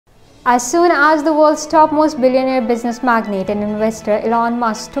As soon as the world's topmost billionaire business magnate and investor Elon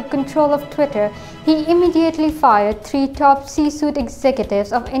Musk took control of Twitter, he immediately fired 3 top C-suite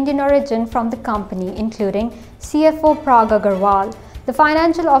executives of Indian origin from the company, including CFO Parag Agarwal, the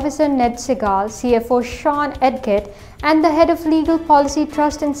financial officer Ned Segal, CFO Sean Edgett, and the head of legal policy,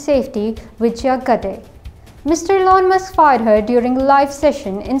 trust and safety, Vijaya Gadde. Mr. Elon Musk fired her during a live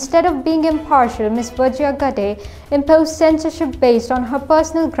session. Instead of being impartial, Ms. Vijaya Gadde imposed censorship based on her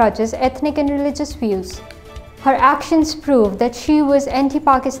personal grudges, ethnic and religious views. Her actions proved that she was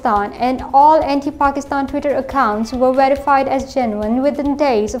anti-Pakistan, and all anti-Pakistan Twitter accounts were verified as genuine within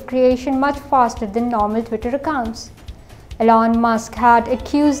days of creation, much faster than normal Twitter accounts. Elon Musk had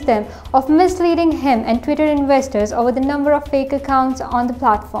accused them of misleading him and Twitter investors over the number of fake accounts on the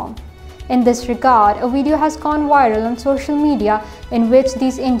platform. In this regard, a video has gone viral on social media in which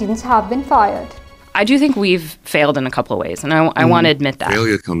these Indians have been fired. I do think we've failed in a couple of ways, and I want to admit that.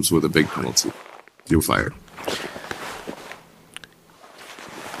 Failure comes with a big penalty. You're fired.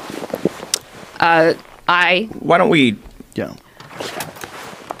 Why don't we,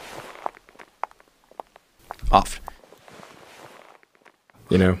 off.